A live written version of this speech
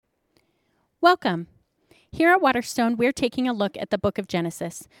Welcome. Here at Waterstone, we're taking a look at the book of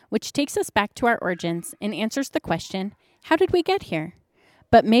Genesis, which takes us back to our origins and answers the question, how did we get here?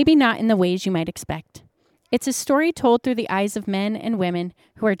 But maybe not in the ways you might expect. It's a story told through the eyes of men and women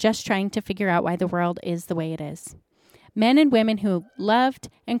who are just trying to figure out why the world is the way it is. Men and women who loved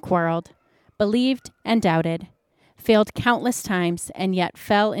and quarreled, believed and doubted, failed countless times, and yet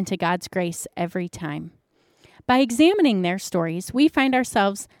fell into God's grace every time. By examining their stories, we find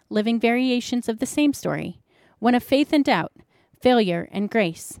ourselves living variations of the same story, one of faith and doubt, failure and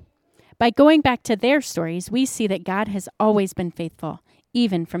grace. By going back to their stories, we see that God has always been faithful,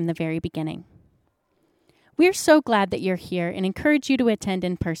 even from the very beginning. We're so glad that you're here and encourage you to attend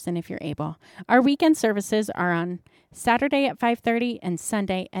in person if you're able. Our weekend services are on Saturday at 5:30 and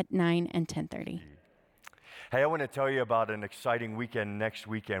Sunday at 9 and 10:30. Hey, I want to tell you about an exciting weekend next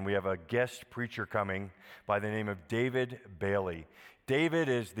weekend. We have a guest preacher coming by the name of David Bailey. David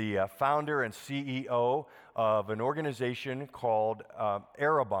is the founder and CEO of an organization called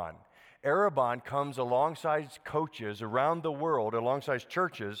Arrabon. Arrabon comes alongside coaches around the world, alongside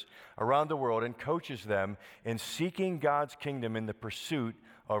churches around the world, and coaches them in seeking God's kingdom in the pursuit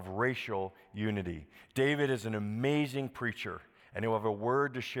of racial unity. David is an amazing preacher, and he'll have a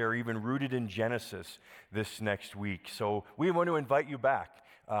word to share, even rooted in Genesis, this next week. So we want to invite you back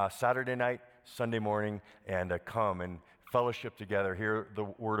Saturday night, Sunday morning, and come and fellowship together, hear the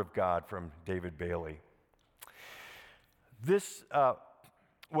word of God from David Bailey. This,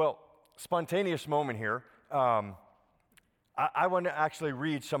 spontaneous moment here. I want to actually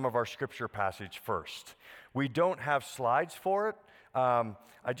read some of our scripture passage first. We don't have slides for it.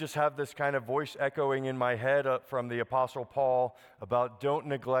 I just have this kind of voice echoing in my head from the Apostle Paul about don't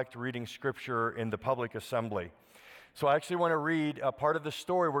neglect reading Scripture in the public assembly. So I actually want to read a part of the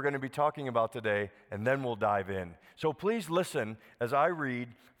story we're going to be talking about today, and then we'll dive in. So please listen as I read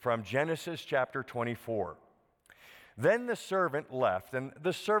from Genesis chapter 24. Then the servant left, and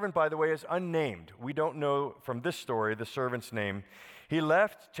the servant, by the way, is unnamed. We don't know from this story the servant's name. He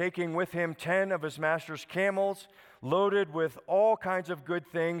left, taking with him 10 of his master's camels, loaded with all kinds of good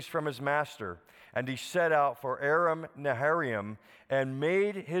things from his master. And he set out for Aram Naharaim and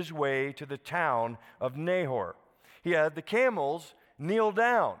made his way to the town of Nahor. He had the camels kneel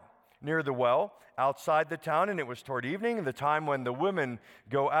down near the well outside the town, and it was toward evening, the time when the women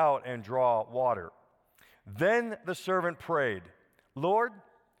go out and draw water. Then the servant prayed, Lord,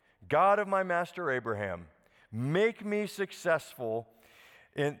 God of my master Abraham, make me successful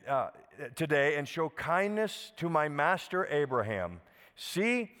today and show kindness to my master Abraham.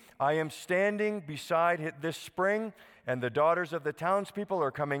 See, I am standing beside this spring, and the daughters of the townspeople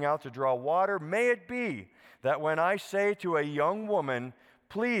are coming out to draw water. May it be that when I say to a young woman,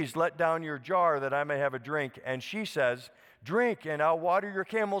 please let down your jar that I may have a drink, and she says, drink, and I'll water your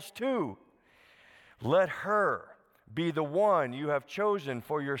camels too. Let her be the one you have chosen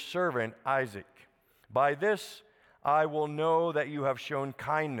for your servant Isaac. By this I will know that you have shown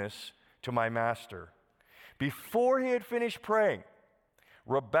kindness to my master. Before he had finished praying,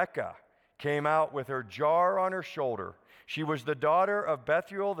 Rebekah came out with her jar on her shoulder. She was the daughter of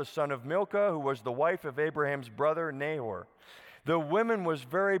Bethuel, the son of Milcah, who was the wife of Abraham's brother Nahor. The woman was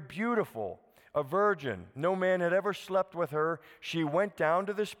very beautiful, a virgin. No man had ever slept with her. She went down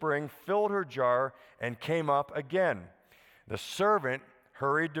to the spring, filled her jar, and came up again. The servant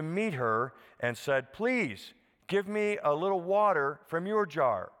hurried to meet her and said, please, give me a little water from your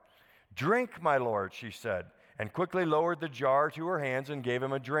jar. Drink, my lord, she said, and quickly lowered the jar to her hands and gave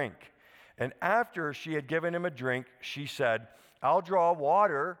him a drink. And after she had given him a drink, she said, I'll draw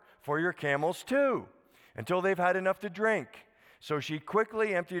water for your camels too, until they've had enough to drink. So she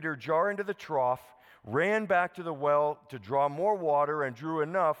quickly emptied her jar into the trough, ran back to the well to draw more water, and drew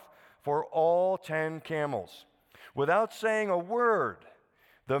enough for all 10 camels. Without saying a word,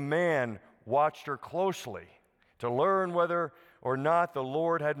 the man watched her closely to learn whether or not the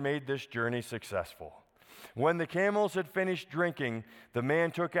Lord had made this journey successful. When the camels had finished drinking, the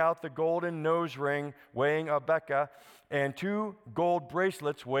man took out the golden nose ring weighing a beka and 2 gold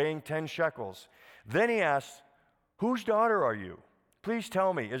bracelets weighing 10 shekels. Then he asked, whose daughter are you? Please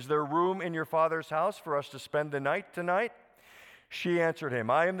tell me, is there room in your father's house for us to spend the night tonight? She answered him,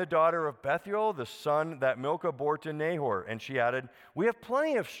 I am the daughter of Bethuel, the son that Milcah bore to Nahor. And she added, we have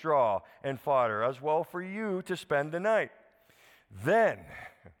plenty of straw and fodder as well for you to spend the night. Then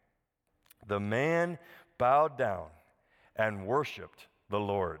the man bowed down and worshiped the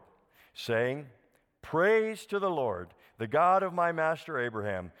Lord, saying, praise to the Lord, the God of my master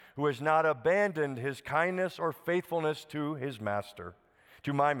Abraham, who has not abandoned his kindness or faithfulness to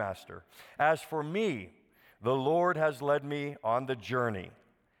my master. As for me, the Lord has led me on the journey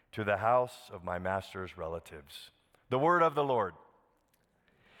to the house of my master's relatives. The word of the Lord.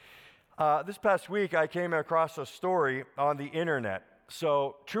 This past week, I came across a story on the internet.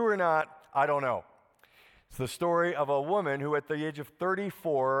 So, true or not, I don't know. It's the story of a woman who, at the age of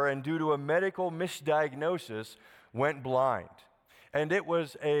 34, and due to a medical misdiagnosis, went blind. And it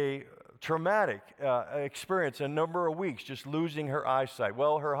was a traumatic experience, a number of weeks, just losing her eyesight.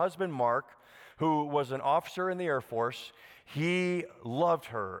 Well, her husband, Mark, who was an officer in the Air Force, he loved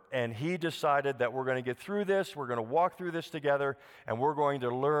her, and he decided that we're going to get through this, we're going to walk through this together, and we're going to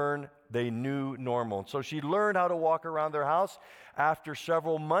learn the new normal. And so she learned how to walk around their house. After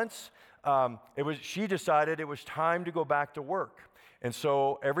several months, she decided it was time to go back to work. And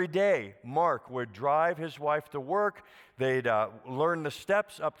so every day, Mark would drive his wife to work. They'd learn the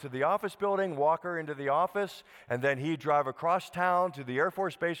steps up to the office building, walk her into the office, and then he'd drive across town to the Air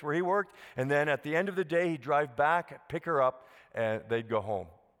Force Base where he worked. And then at the end of the day, he'd drive back, pick her up, and they'd go home.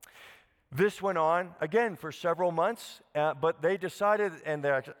 This went on, again, for several months, but they decided, and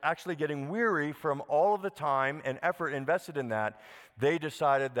they're actually getting weary from all of the time and effort invested in that, they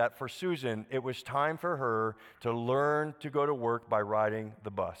decided that for Susan, it was time for her to learn to go to work by riding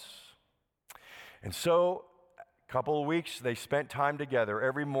the bus. And so, a couple of weeks, they spent time together.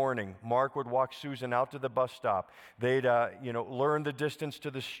 Every morning, Mark would walk Susan out to the bus stop. They'd, learn the distance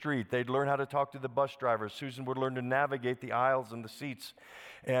to the street. They'd learn how to talk to the bus driver. Susan would learn to navigate the aisles and the seats.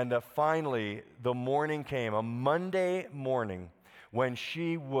 And finally, the morning came, a Monday morning, when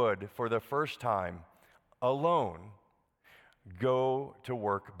she would, for the first time, alone, go to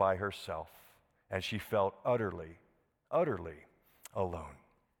work by herself. And she felt utterly, utterly alone.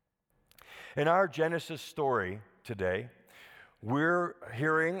 In our Genesis story today, we're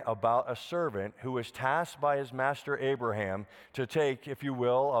hearing about a servant who was tasked by his master Abraham to take, if you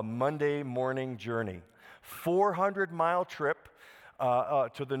will, a Monday morning journey. 400-mile trip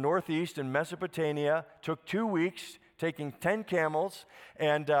to the northeast in Mesopotamia, took 2 weeks, taking 10 camels,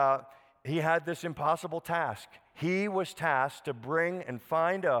 and he had this impossible task. He was tasked to bring and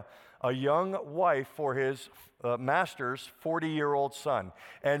find a young wife for his master's 40-year-old son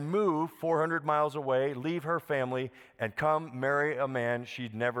and move 400 miles away, leave her family, and come marry a man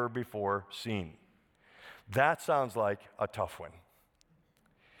she'd never before seen. That sounds like a tough one.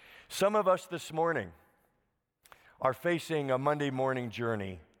 Some of us this morning are facing a Monday morning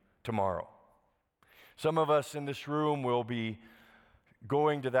journey tomorrow. Some of us in this room will be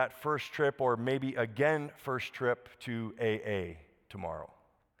going to that first trip, or maybe again first trip to AA tomorrow.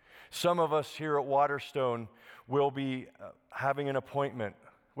 Some of us here at Waterstone will be having an appointment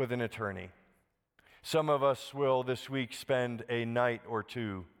with an attorney. Some of us will this week spend a night or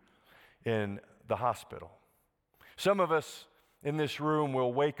two in the hospital. Some of us in this room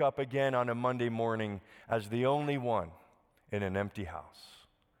will wake up again on a Monday morning as the only one in an empty house.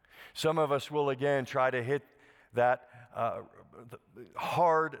 Some of us will again try to hit that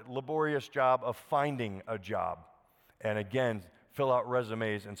hard, laborious job of finding a job, and again, fill out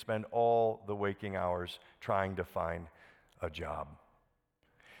resumes and spend all the waking hours trying to find a job.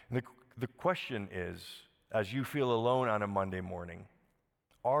 And the question is, as you feel alone on a Monday morning,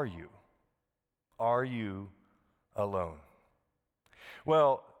 are you? Are you alone?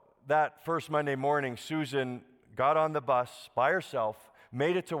 Well, that first Monday morning, Susan got on the bus by herself,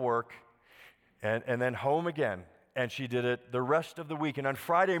 made it to work, and then home again. And she did it the rest of the week. And on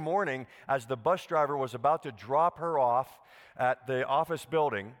Friday morning, as the bus driver was about to drop her off at the office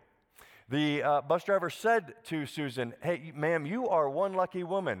building, the bus driver said to Susan, "Hey, ma'am, you are one lucky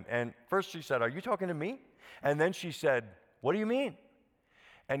woman." And first she said, "Are you talking to me?" And then she said, "What do you mean?"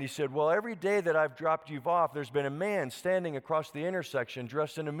 And he said, "Well, every day that I've dropped you off, there's been a man standing across the intersection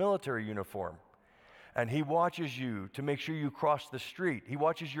dressed in a military uniform. And he watches you to make sure you cross the street. He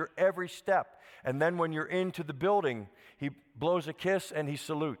watches your every step. And then when you're into the building, he blows a kiss and he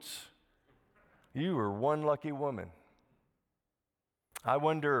salutes. You are one lucky woman." I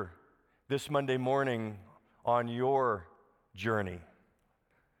wonder this Monday morning on your journey,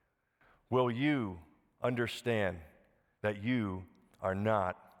 will you understand that you are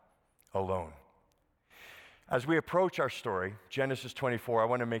not alone? As we approach our story, Genesis 24, I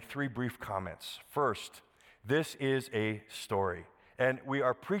want to make 3 brief comments. First, this is a story, and we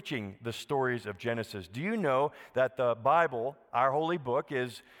are preaching the stories of Genesis. Do you know that the Bible, our holy book,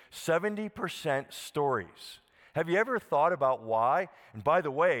 is 70% stories? Have you ever thought about why? And by the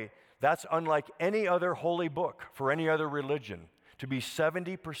way, that's unlike any other holy book for any other religion, to be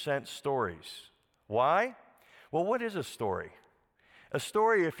 70% stories. Why? Well, what is a story? A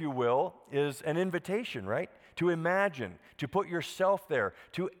story, if you will, is an invitation, right? To imagine, to put yourself there,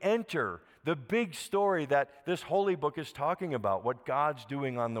 to enter the big story that this holy book is talking about, what God's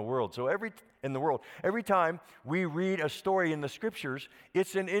doing on the world. So in the world, every time we read a story in the scriptures,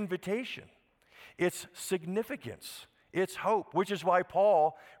 it's an invitation. It's significance. It's hope, which is why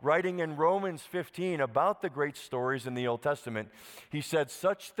Paul, writing in Romans 15 about the great stories in the Old Testament, he said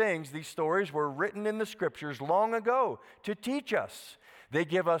such things, these stories were written in the scriptures long ago to teach us. They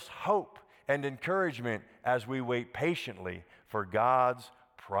give us hope and encouragement as we wait patiently for God's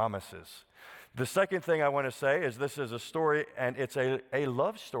promises. The second thing I want to say is this is a story, and it's a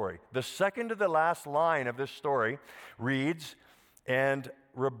love story. The second to the last line of this story reads, "And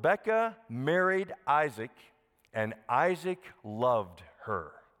Rebekah married Isaac, and Isaac loved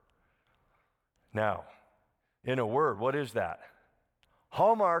her." Now, in a word, what is that?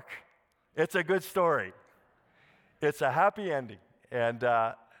 Hallmark. It's a good story. It's a happy ending. And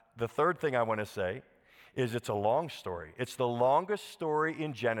the third thing I want to say is it's a long story. It's the longest story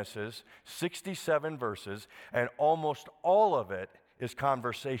in Genesis, 67 verses, and almost all of it is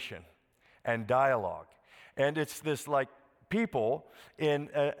conversation and dialogue. And it's this like people in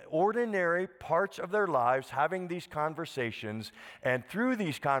ordinary parts of their lives having these conversations, and through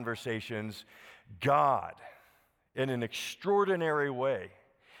these conversations, God, in an extraordinary way,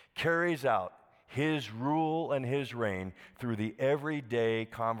 carries out His rule and His reign through the everyday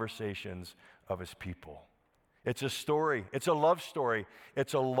conversations of His people. It's a story. It's a love story.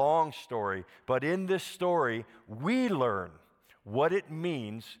 It's a long story. But in this story, we learn what it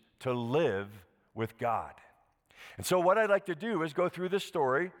means to live with God. And so what I'd like to do is go through this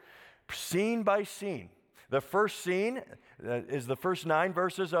story scene by scene. The first scene is the first 9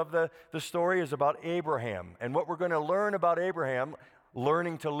 verses of the story is about Abraham. And what we're going to learn about Abraham,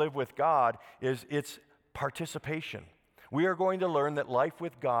 learning to live with God, is its participation. We are going to learn that life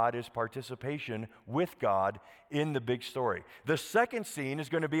with God is participation with God in the big story. The second scene is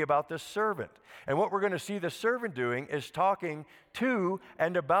going to be about the servant. And what we're going to see the servant doing is talking to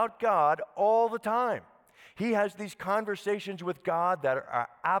and about God all the time. He has these conversations with God that are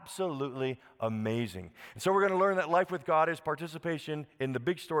absolutely amazing. And so we're going to learn that life with God is participation in the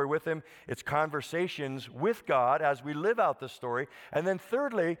big story with Him. It's conversations with God as we live out the story. And then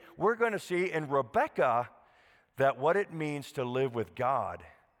thirdly, we're going to see in Rebekah that what it means to live with God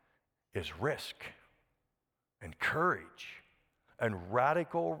is risk and courage and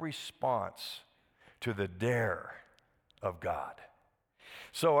radical response to the dare of God.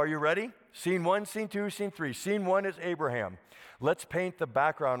 So are you ready? Scene 1, Scene 2, Scene 3. Scene 1 is Abraham. Let's paint the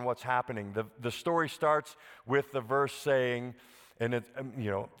background, what's happening. The story starts with the verse saying, and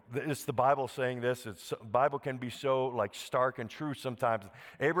it's the Bible saying this. The Bible can be so like stark and true sometimes.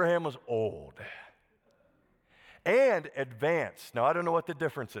 Abraham was old and advanced. Now, I don't know what the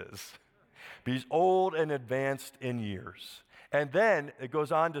difference is, but he's old and advanced in years. And then it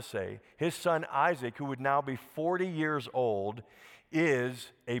goes on to say, his son Isaac, who would now be 40 years old, is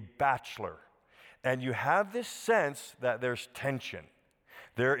a bachelor. And you have this sense that there's tension.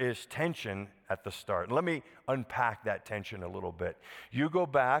 There is tension at the start. And let me unpack that tension a little bit. You go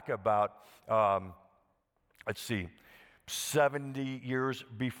back about, 70 years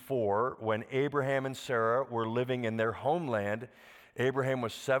before, when Abraham and Sarah were living in their homeland. Abraham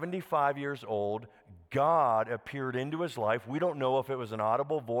was 75 years old. God appeared into his life. We don't know if it was an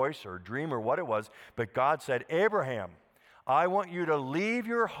audible voice or a dream or what it was, but God said, "Abraham, I want you to leave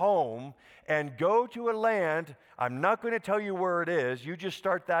your home and go to a land. I'm not going to tell you where it is. You just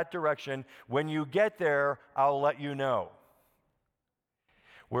start that direction. When you get there, I'll let you know."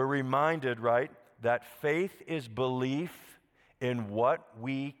 We're reminded, right, that faith is belief in what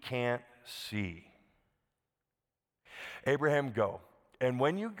we can't see. Abraham, go. And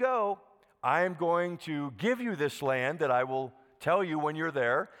when you go, I am going to give you this land that I will tell you when you're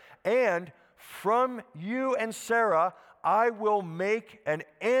there. And from you and Sarah, I will make an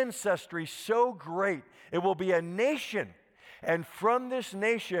ancestry so great, it will be a nation. And from this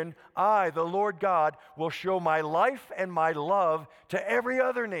nation, I, the Lord God, will show my life and my love to every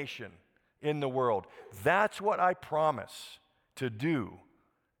other nation in the world. That's what I promise to do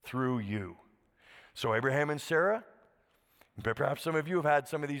through you. So Abraham and Sarah, perhaps some of you have had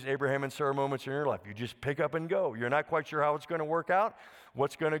some of these Abraham and Sarah moments in your life. You just pick up and go. You're not quite sure how it's going to work out,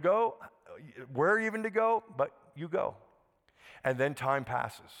 what's going to go, where even to go, but you go. And then time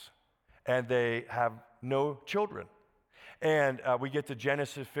passes, and they have no children. And we get to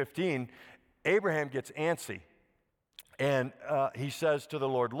Genesis 15. Abraham gets antsy, and he says to the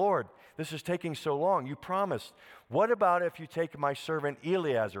Lord, "Lord, this is taking so long? You promised. What about if you take my servant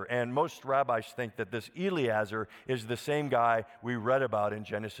Eliezer? And most rabbis think that this Eliezer is the same guy we read about in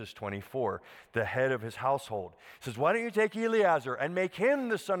Genesis 24, the head of his household. He says, why don't you take Eliezer and make him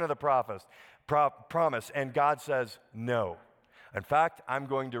the son of the promise? And God says, no. In fact, I'm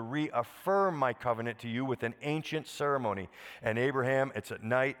going to reaffirm my covenant to you with an ancient ceremony. And Abraham, it's at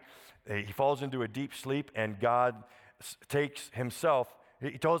night, he falls into a deep sleep, and God takes himself.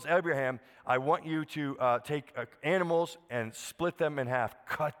 He tells Abraham, I want you to take animals and split them in half,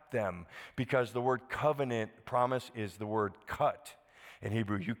 cut them, because the word covenant, promise, is the word cut in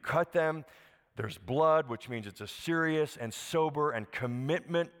Hebrew. You cut them, there's blood, which means it's a serious and sober and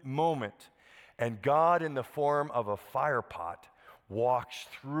commitment moment. And God, in the form of a fire pot, walks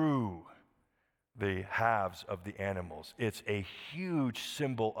through the halves of the animals. It's a huge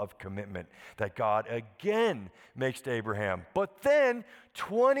symbol of commitment that God again makes to Abraham. But then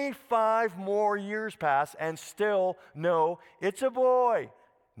 25 more years pass and still no, it's a boy.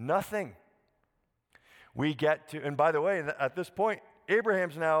 Nothing. We get to, and by the way, at this point,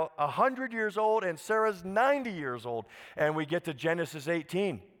 Abraham's now 100 years old and Sarah's 90 years old. And we get to Genesis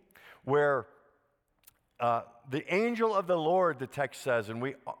 18, where the angel of the Lord, the text says, and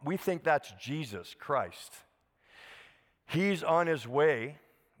we think that's Jesus Christ. He's on his way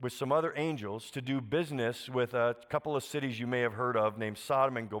with some other angels to do business with a couple of cities you may have heard of named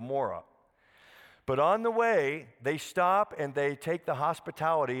Sodom and Gomorrah. But on the way, they stop and they take the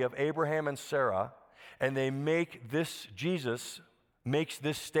hospitality of Abraham and Sarah, and they make this, Jesus makes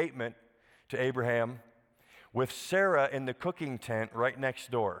this statement to Abraham with Sarah in the cooking tent right next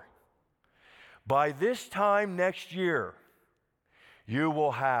door. By this time next year, you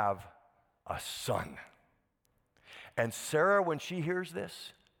will have a son. And Sarah, when she hears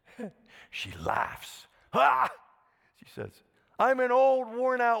this, she laughs. Ha! She says, I'm an old,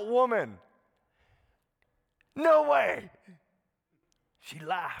 worn-out woman. No way. She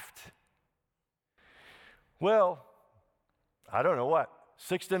laughed. Well, I don't know what,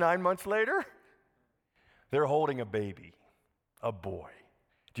 6 to 9 months later, they're holding a baby, a boy.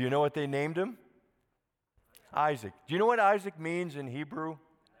 Do you know what they named him? Isaac. Do you know what Isaac means in Hebrew?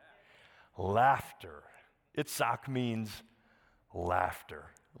 Laughter. Itzhak means laughter.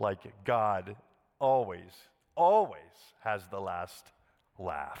 Like God always has the last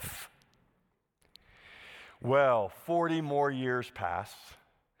laugh. Well, 40 more years pass.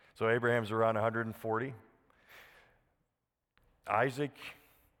 So Abraham's around 140. Isaac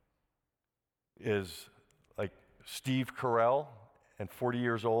is like Steve Carell and 40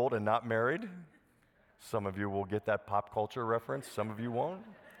 years old and not married. Some of you will get that pop culture reference. Some of you won't.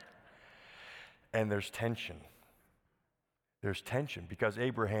 And there's tension. There's tension because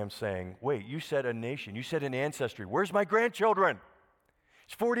Abraham's saying, wait, you said a nation. You said an ancestry. Where's my grandchildren?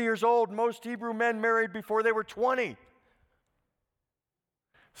 He's 40 years old. Most Hebrew men married before they were 20.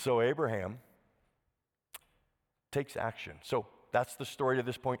 So Abraham takes action. So that's the story to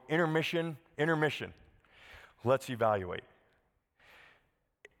this point. Intermission. Let's evaluate.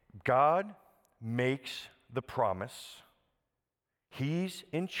 God makes the promise. He's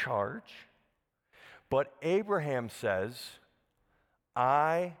in charge. But Abraham says,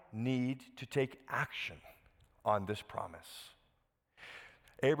 I need to take action on this promise.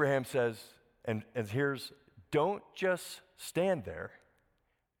 Abraham says, and here's, don't just stand there.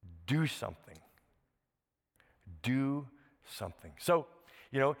 Do something. Do something. So,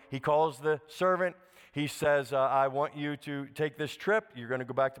 he calls the servant. He says, I want you to take this trip. You're going to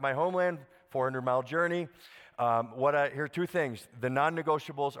go back to my homeland, 400-mile journey. Here are two things. The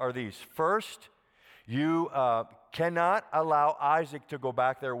non-negotiables are these. First, you cannot allow Isaac to go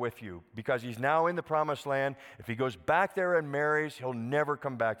back there with you because he's now in the promised land. If he goes back there and marries, he'll never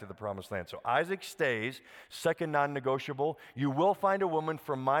come back to the promised land. So Isaac stays. Second non-negotiable, you will find a woman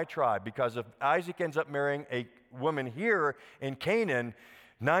from my tribe, because if Isaac ends up marrying a woman here in Canaan,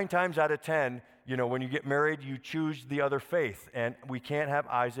 9 times out of 10, when you get married, you choose the other faith, and we can't have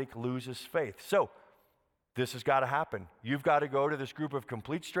Isaac lose his faith. So this has got to happen. You've got to go to this group of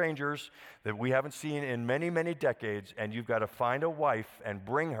complete strangers that we haven't seen in many, many decades, and you've got to find a wife and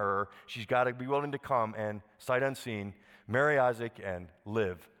bring her. She's got to be willing to come and, sight unseen, marry Isaac and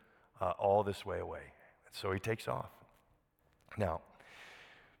live all this way away. And so he takes off. Now,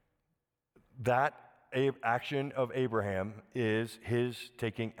 that action of Abraham is his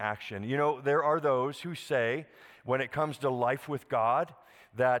taking action. There are those who say, when it comes to life with God,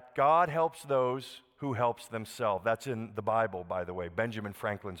 that God helps those who helps themselves. That's in the Bible, by the way, Benjamin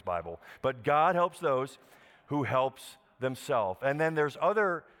Franklin's Bible. But God helps those who helps themselves. And then there's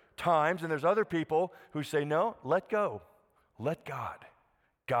other times and there's other people who say, no, let go. Let God.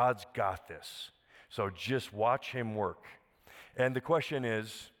 God's got this. So just watch him work. And the question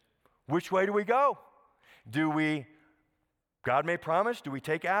is, which way do we go? God made promise, do we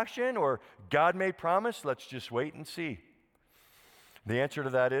take action? Or God made promise, let's just wait and see. The answer to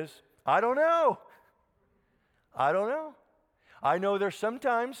that is, I don't know. I don't know. I know there's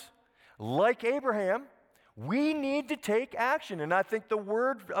sometimes, like Abraham, we need to take action. And I think the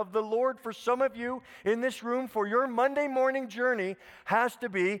word of the Lord for some of you in this room for your Monday morning journey has to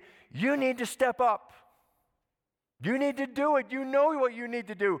be, you need to step up. You need to do it. You know what you need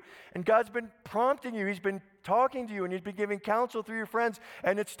to do. And God's been prompting you. He's been talking to you, and he's been giving counsel through your friends.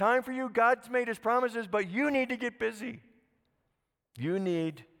 And it's time for you. God's made his promises, but you need to get busy. You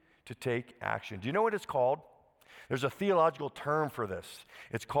need to take action. Do you know what it's called? There's a theological term for this.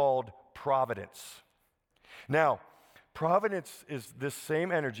 It's called providence. Now, providence is this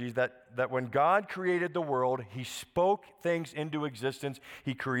same energy that when God created the world, he spoke things into existence.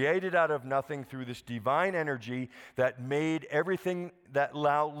 He created out of nothing through this divine energy that made everything that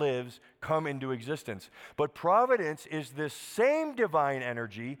now lives come into existence. But providence is this same divine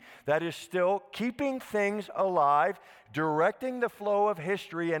energy that is still keeping things alive, directing the flow of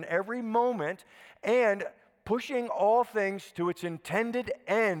history in every moment, and pushing all things to its intended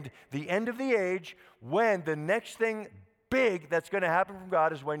end, the end of the age, when the next thing big that's going to happen from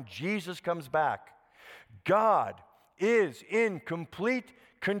God is when Jesus comes back. God is in complete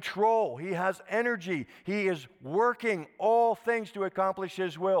control. He has energy. He is working all things to accomplish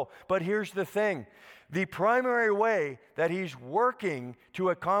his will. But here's the thing. The primary way that he's working to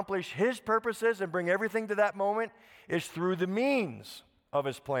accomplish his purposes and bring everything to that moment is through the means of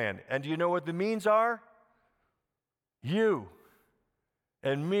his plan. And do you know what the means are? You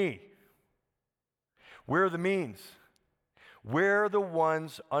and me. We're the means. We're the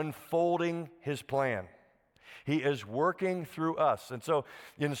ones unfolding his plan. He is working through us. And so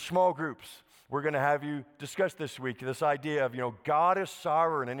in small groups, we're going to have you discuss this week this idea of, God is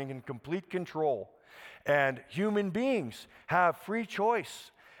sovereign and in complete control. And human beings have free choice.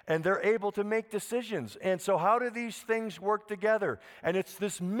 And they're able to make decisions. And so how do these things work together? And it's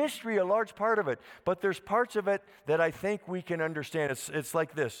this mystery, a large part of it. But there's parts of it that I think we can understand. It's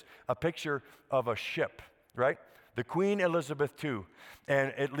like this, a picture of a ship, right? The Queen Elizabeth II.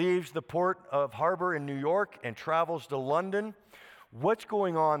 And it leaves the port of harbor in New York and travels to London. What's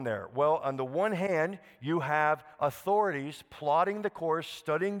going on there? Well, on the one hand, you have authorities plotting the course,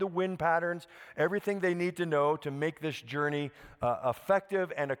 studying the wind patterns, everything they need to know to make this journey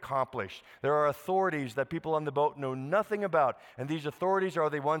effective and accomplished. There are authorities that people on the boat know nothing about, and these authorities are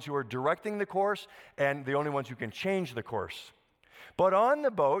the ones who are directing the course and the only ones who can change the course. But on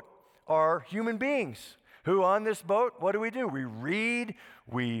the boat are human beings who on this boat, what do? We read,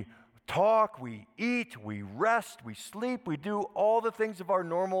 we talk, we eat, we rest, we sleep, we do all the things of our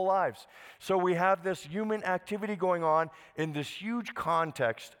normal lives. So we have this human activity going on in this huge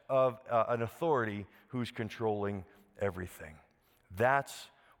context of an authority who's controlling everything. That's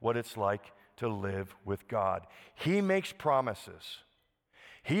what it's like to live with God. He makes promises.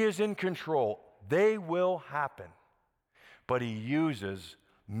 He is in control. They will happen. But he uses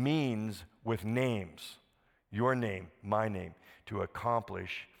means with names, your name, my name, to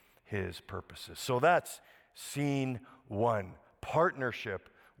accomplish his purposes. So that's scene one. Partnership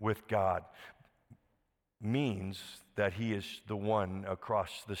with God means that he is the one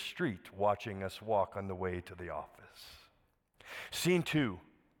across the street watching us walk on the way to the office. Scene two,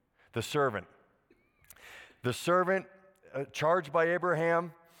 the servant. The servant charged by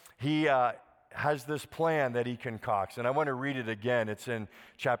Abraham, he has this plan that he concocts. And I want to read it again. It's in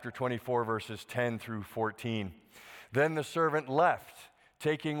chapter 24, verses 10 through 14. Then the servant left,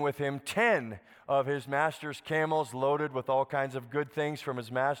 taking with him 10 of his master's camels loaded with all kinds of good things from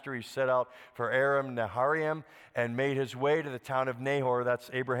his master. He set out for Aram Naharaim and made his way to the town of Nahor. That's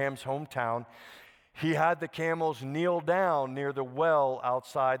Abraham's hometown. He had the camels kneel down near the well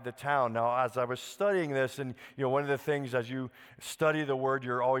outside the town. Now, as I was studying this, and one of the things as you study the word,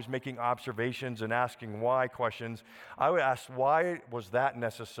 you're always making observations and asking why questions. I would ask, why was that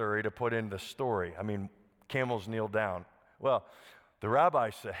necessary to put in the story? I mean, camels kneel down. Well, the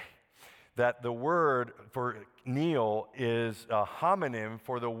rabbis say that the word for kneel is a homonym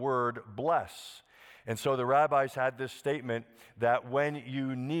for the word bless. And so the rabbis had this statement that when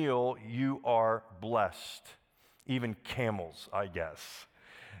you kneel, you are blessed. Even camels, I guess.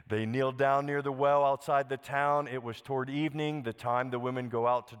 They kneeled down near the well outside the town. It was toward evening, the time the women go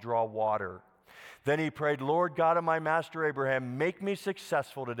out to draw water. Then he prayed, Lord God of my master Abraham, make me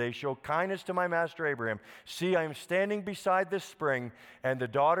successful today. Show kindness to my master Abraham. See, I am standing beside this spring, and the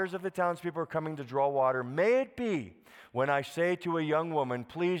daughters of the townspeople are coming to draw water. May it be when I say to a young woman,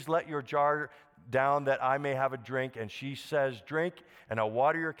 please let your jar down that I may have a drink, and she says, drink, and I'll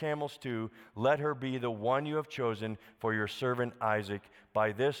water your camels too. Let her be the one you have chosen for your servant Isaac.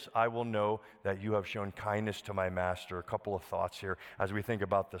 By this I will know that you have shown kindness to my master. A couple of thoughts here as we think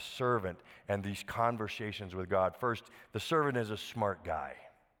about the servant and these conversations with God. First, the servant is a smart guy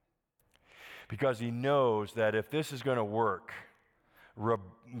because he knows that if this is going to work,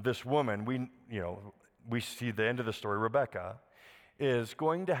 this woman, we see the end of the story, Rebecca, is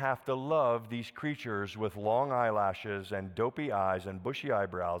going to have to love these creatures with long eyelashes and dopey eyes and bushy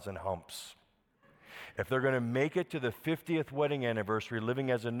eyebrows and humps. If they're going to make it to the 50th wedding anniversary living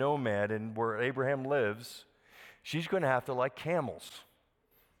as a nomad and where Abraham lives, she's going to have to like camels.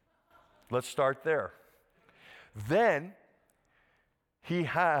 Let's start there. Then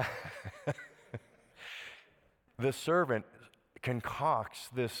the servant concocts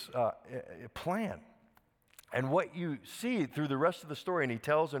this plan. And what you see through the rest of the story, and he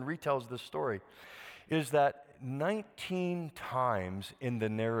tells and retells this story, is that 19 times in the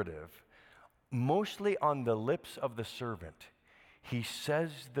narrative, mostly on the lips of the servant, he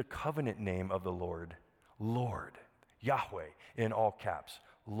says the covenant name of the Lord, Lord, Yahweh, in all caps.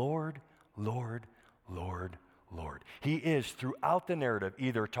 Lord, Lord, Lord, Lord. He is, throughout the narrative,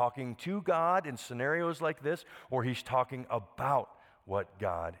 either talking to God in scenarios like this, or he's talking about what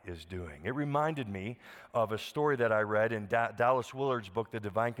God is doing. It reminded me of a story that I read in Dallas Willard's book, The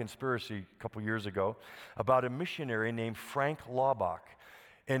Divine Conspiracy, a couple years ago, about a missionary named Frank Laubach.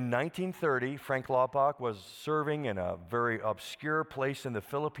 In 1930, Frank Laubach was serving in a very obscure place in the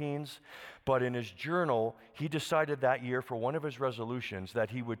Philippines, but in his journal, he decided that year for one of his resolutions that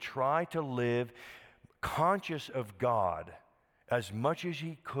he would try to live conscious of God as much as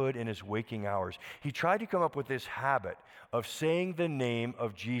he could in his waking hours. He tried to come up with this habit of saying the name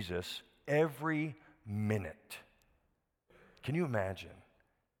of Jesus every minute. Can you imagine?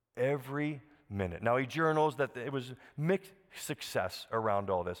 Every minute. Now, he journals that it was mixed success around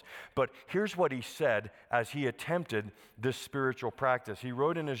all this. But here's what he said as he attempted this spiritual practice. He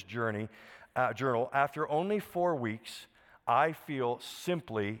wrote in his journal, after only 4 weeks, I feel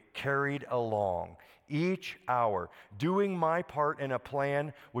simply carried along each hour, doing my part in a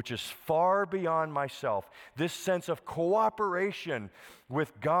plan which is far beyond myself. This sense of cooperation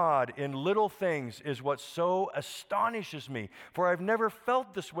with God in little things is what so astonishes me, for I've never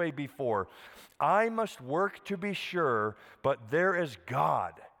felt this way before. I must work to be sure, but there is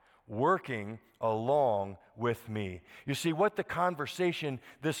God working along with me. You see, what the conversation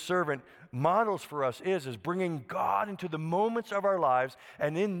this servant models for us is bringing God into the moments of our lives,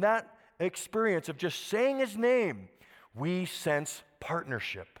 and in that experience of just saying his name, we sense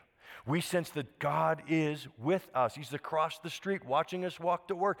partnership. We sense that God is with us. He's across the street watching us walk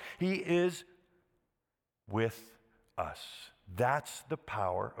to work. He is with us. That's the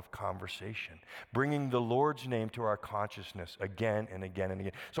power of conversation, bringing the Lord's name to our consciousness again and again and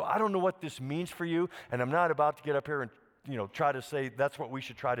again. So I don't know what this means for you, and I'm not about to get up here and try to say that's what we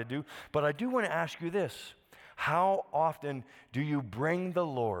should try to do, but I do want to ask you this. How often do you bring the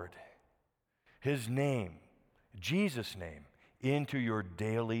Lord, his name, Jesus' name, into your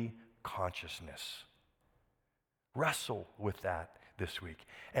daily consciousness? Wrestle with that this week.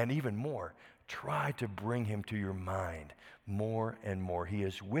 And even more, try to bring him to your mind more and more. He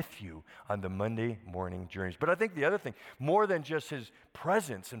is with you on the Monday morning journeys. But I think the other thing, more than just his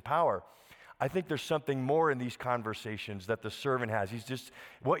presence and power, I think there's something more in these conversations that the servant has. He's just,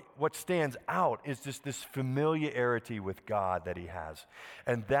 what stands out is just this familiarity with God that he has.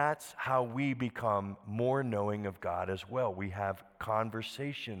 And that's how we become more knowing of God as well. We have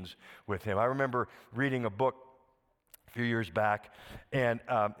conversations with him. I remember reading a book a few years back, and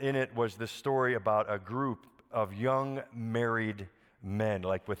in it was this story about a group of young married men,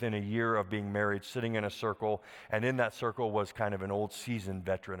 like within a year of being married, sitting in a circle, and in that circle was kind of an old seasoned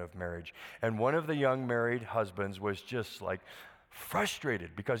veteran of marriage. And one of the young married husbands was just like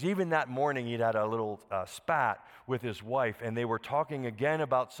frustrated because even that morning he'd had a little spat with his wife, and they were talking again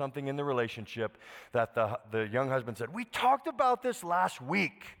about something in the relationship that the young husband said, "We talked about this last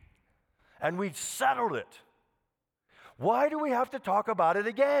week and we'd settled it. Why do we have to talk about it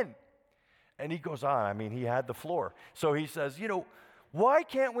again?" And he goes on. I mean, he had the floor. So he says, why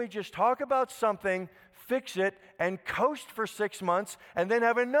can't we just talk about something, fix it, and coast for 6 months, and then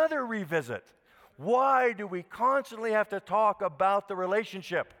have another revisit? Why do we constantly have to talk about the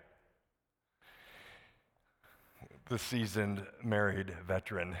relationship? The seasoned married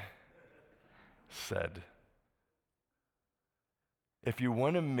veteran said, if you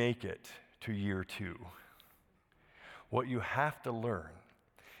want to make it to year 2, what you have to learn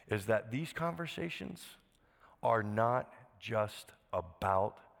is that these conversations are not just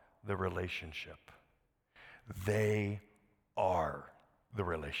about the relationship. They are the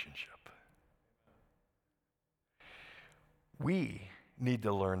relationship. We need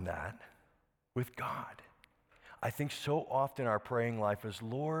to learn that with God. I think so often our praying life is,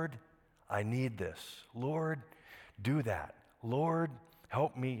 Lord, I need this. Lord, do that. Lord,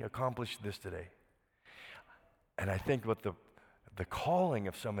 help me accomplish this today. And I think what the calling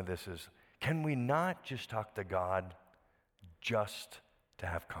of some of this is, can we not just talk to God just to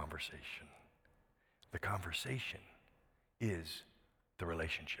have conversation? The conversation is the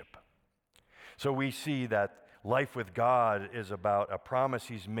relationship. So we see that life with God is about a promise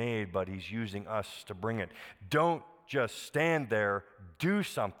he's made, but he's using us to bring it. Don't just stand there, do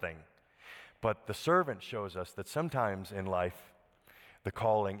something. But the servant shows us that sometimes in life, the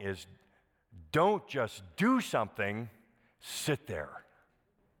calling is don't just do something, sit there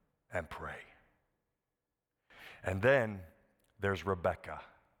and pray. And then there's Rebecca.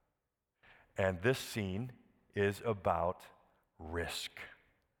 And this scene is about risk.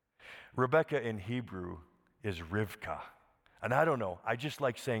 Rebecca in Hebrew is Rivka. And I don't know, I just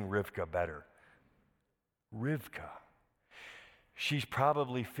like saying Rivka better. Rivka. She's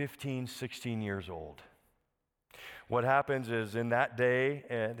probably 15, 16 years old. What happens is in that day,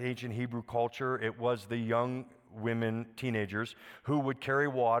 in ancient Hebrew culture, it was the young women, teenagers, who would carry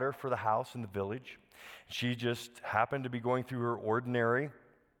water for the house in the village. She just happened to be going through her ordinary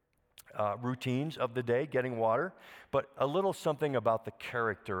routines of the day, getting water, but a little something about the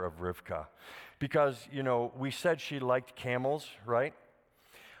character of Rivka. Because, you know, we said she liked camels, right?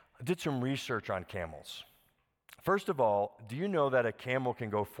 I did some research on camels. First of all, do you know that a camel can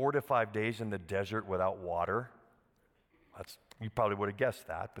go 4 to 5 days in the desert without water? You probably would have guessed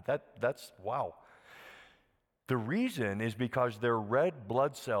that, but that's wow. The reason is because their red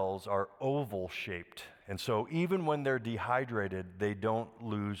blood cells are oval shaped. And so even when they're dehydrated, they don't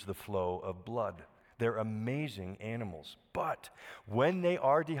lose the flow of blood. They're amazing animals. But when they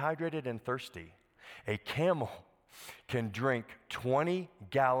are dehydrated and thirsty, a camel can drink 20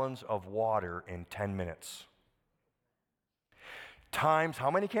 gallons of water in 10 minutes. Times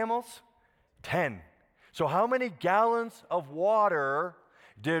how many camels? 10. So how many gallons of water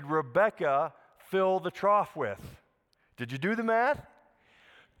did Rebecca fill the trough with? Did you do the math?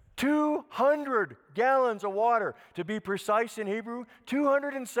 200 gallons of water. To be precise in Hebrew,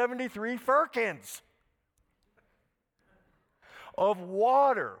 273 firkins of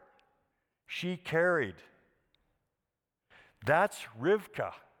water she carried. That's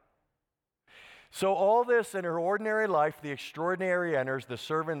Rivka. So all this in her ordinary life, the extraordinary enters. The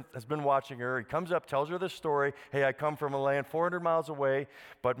servant has been watching her. He comes up, tells her the story. Hey, I come from a land 400 miles away,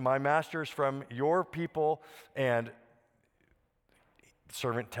 but my master's from your people. And the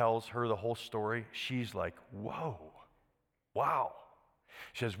servant tells her the whole story. She's like, whoa, wow.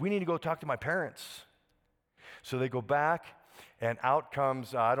 She says, we need to go talk to my parents. So they go back, and out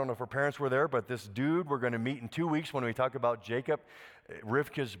comes, I don't know if her parents were there, but this dude we're going to meet in 2 weeks when we talk about Jacob,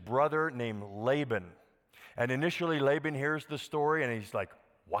 Rivka's brother named Laban. And initially Laban hears the story and he's like,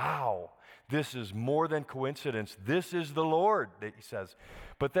 wow, this is more than coincidence. This is the Lord, he says.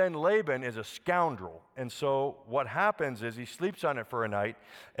 But then Laban is a scoundrel. And so what happens is he sleeps on it for a night,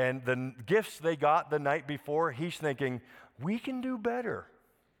 and the gifts they got the night before, he's thinking, we can do better.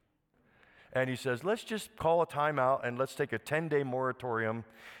 And he says, let's just call a timeout and let's take a 10-day moratorium.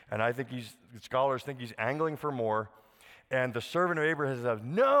 And I think scholars think he's angling for more. And the servant of Abraham says,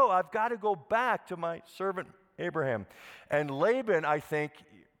 no, I've got to go back to my servant Abraham. And Laban, I think,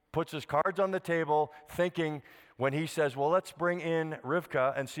 puts his cards on the table, thinking when he says, well, let's bring in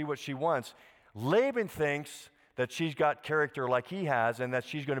Rivka and see what she wants. Laban thinks that she's got character like he has and that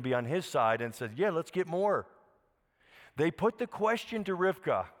she's going to be on his side, and says, yeah, let's get more. They put the question to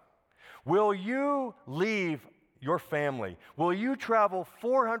Rivka, will you leave your family? Will you travel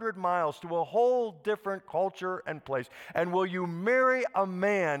 400 miles to a whole different culture and place? And will you marry a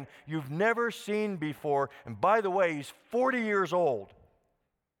man you've never seen before? And by the way, he's 40 years old.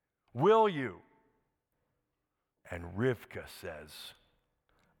 Will you? And Rivka says,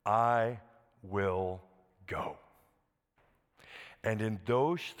 I will go. And in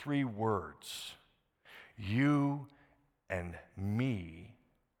those 3 words, you and me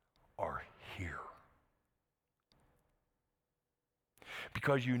are here.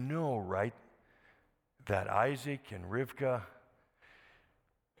 Because you know, right, that Isaac and Rivka,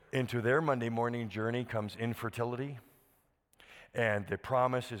 into their Monday morning journey comes infertility. And the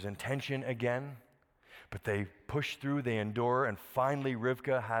promise is in tension again, but they push through, they endure, and finally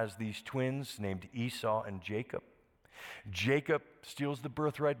Rivka has these twins named Esau and Jacob. Jacob steals the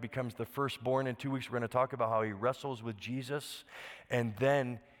birthright, becomes the firstborn. In 2 weeks, we're going to talk about how he wrestles with Jesus. And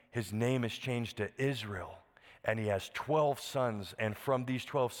then his name is changed to Israel. And he has 12 sons. And from these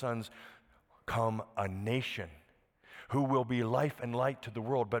 12 sons come a nation who will be life and light to the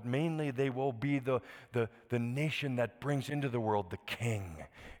world. But mainly they will be the nation that brings into the world the king.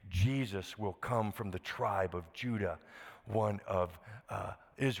 Jesus will come from the tribe of Judah, one of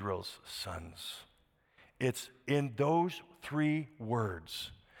Israel's sons. It's in those 3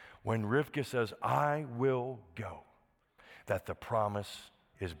 words, when Rivka says, I will go, that the promise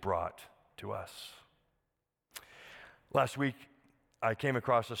is brought to us. Last week, I came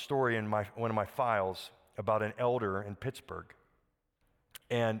across a story in one of my files about an elder in Pittsburgh.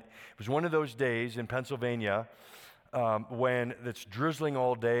 And it was one of those days in Pennsylvania when it's drizzling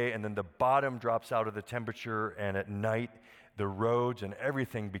all day and then the bottom drops out of the temperature, and at night, the roads and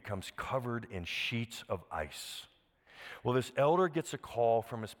everything becomes covered in sheets of ice. Well, this elder gets a call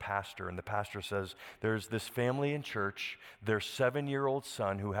from his pastor, and the pastor says, there's this family in church, their 7-year-old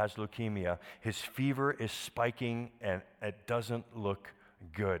son who has leukemia. His fever is spiking, and it doesn't look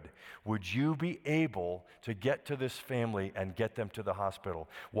good. Would you be able to get to this family and get them to the hospital?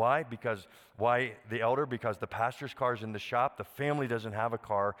 Why the elder? Because the pastor's car's in the shop, the family doesn't have a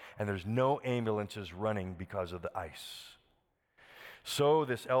car, and there's no ambulances running because of the ice. So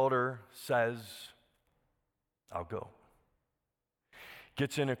this elder says, I'll go.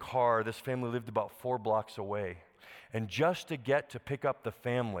 Gets in a car. This family lived about 4 blocks away. And just to get to pick up the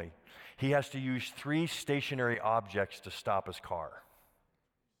family, he has to use 3 stationary objects to stop his car.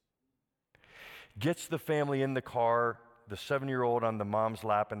 Gets the family in the car, the 7-year-old on the mom's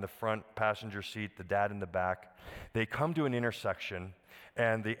lap in the front passenger seat, the dad in the back. They come to an intersection,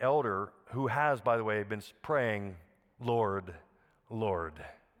 and the elder, who has, by the way, been praying, Lord, Lord,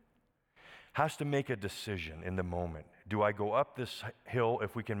 has to make a decision in the moment. Do I go up this hill,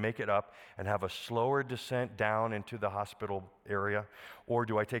 if we can make it up, and have a slower descent down into the hospital area? Or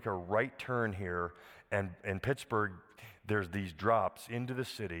do I take a right turn here, and in Pittsburgh, there's these drops into the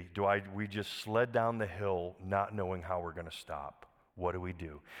city. We just sled down the hill not knowing how we're going to stop? What do we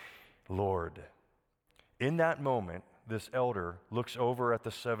do? Lord, in that moment, this elder looks over at the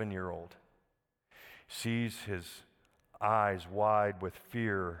 7-year-old, sees his eyes wide with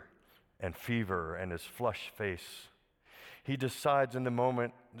fear and fever and his flushed face. He decides in the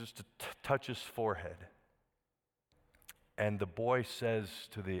moment just to touch his forehead. And the boy says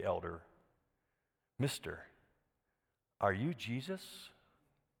to the elder, Mister, are you Jesus?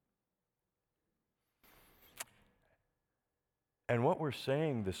 And what we're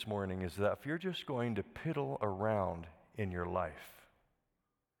saying this morning is that if you're just going to piddle around in your life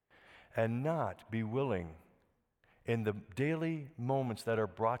and not be willing in the daily moments that are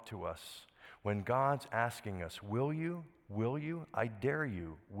brought to us when God's asking us, will you, I dare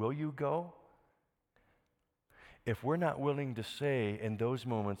you, will you go? If we're not willing to say in those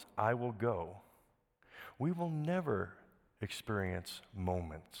moments, I will go, we will never experience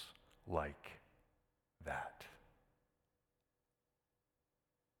moments like that.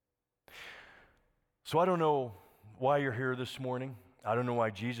 So I don't know why you're here this morning. I don't know why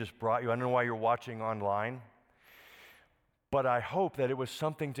Jesus brought you. I don't know why you're watching online. But I hope that it was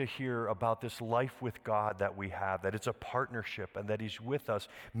something to hear about this life with God that we have, that it's a partnership and that He's with us,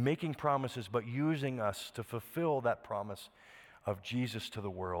 making promises, but using us to fulfill that promise of Jesus to the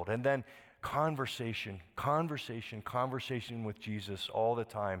world. And then conversation with Jesus all the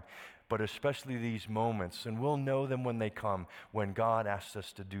time, but especially these moments. And we'll know them when they come, when God asks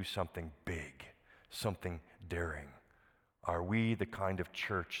us to do something big, something daring. Are we the kind of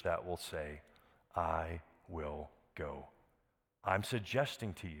church that will say, I will go? I'm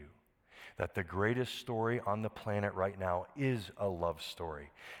suggesting to you that the greatest story on the planet right now is a love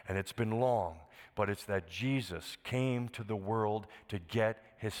story. And it's been long, but it's that Jesus came to the world to get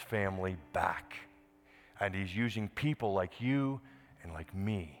His family back. And He's using people like you and like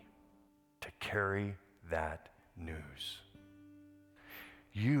me to carry that news.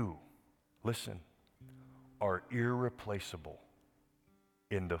 You, listen, are irreplaceable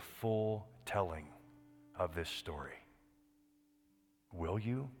in the full telling of this story. Will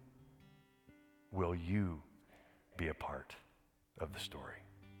you be a part of the story?